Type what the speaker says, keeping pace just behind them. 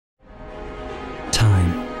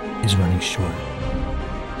is running short.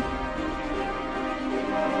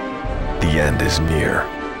 The end is near.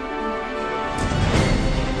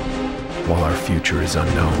 While our future is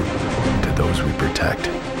unknown to those we protect,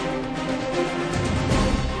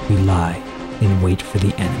 We lie in wait for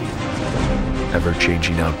the enemy.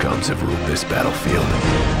 ever-changing outcomes have ruled this battlefield.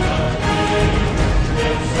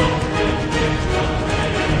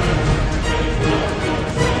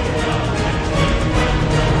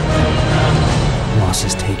 Loss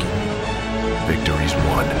is taken. Victories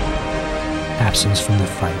won. Absence from the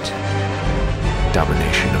fight.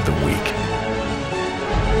 Domination of the weak.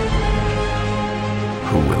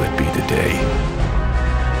 Who will it be today?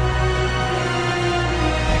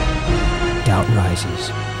 Doubt rises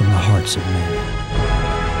from the hearts of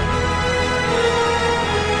men.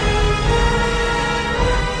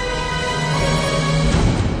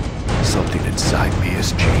 Something inside me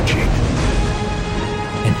is changing.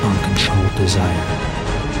 An uncontrolled desire.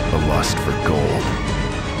 A lust for gold.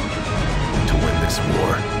 To win this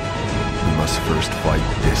war, we must first fight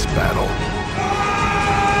this battle.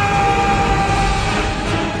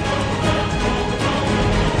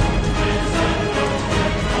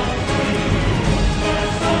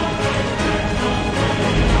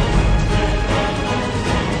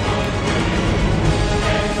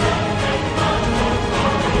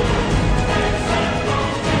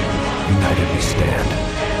 United we stand.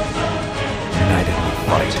 United we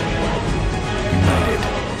fight. United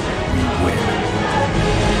we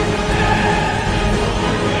win.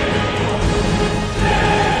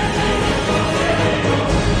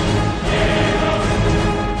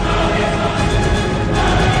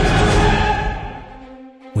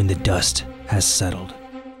 When the dust has settled,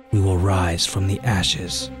 we will rise from the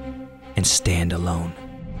ashes and stand alone.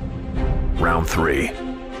 Round 3.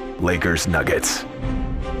 Lakers Nuggets.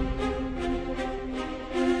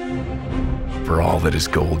 For all that is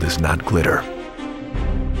gold does not glitter,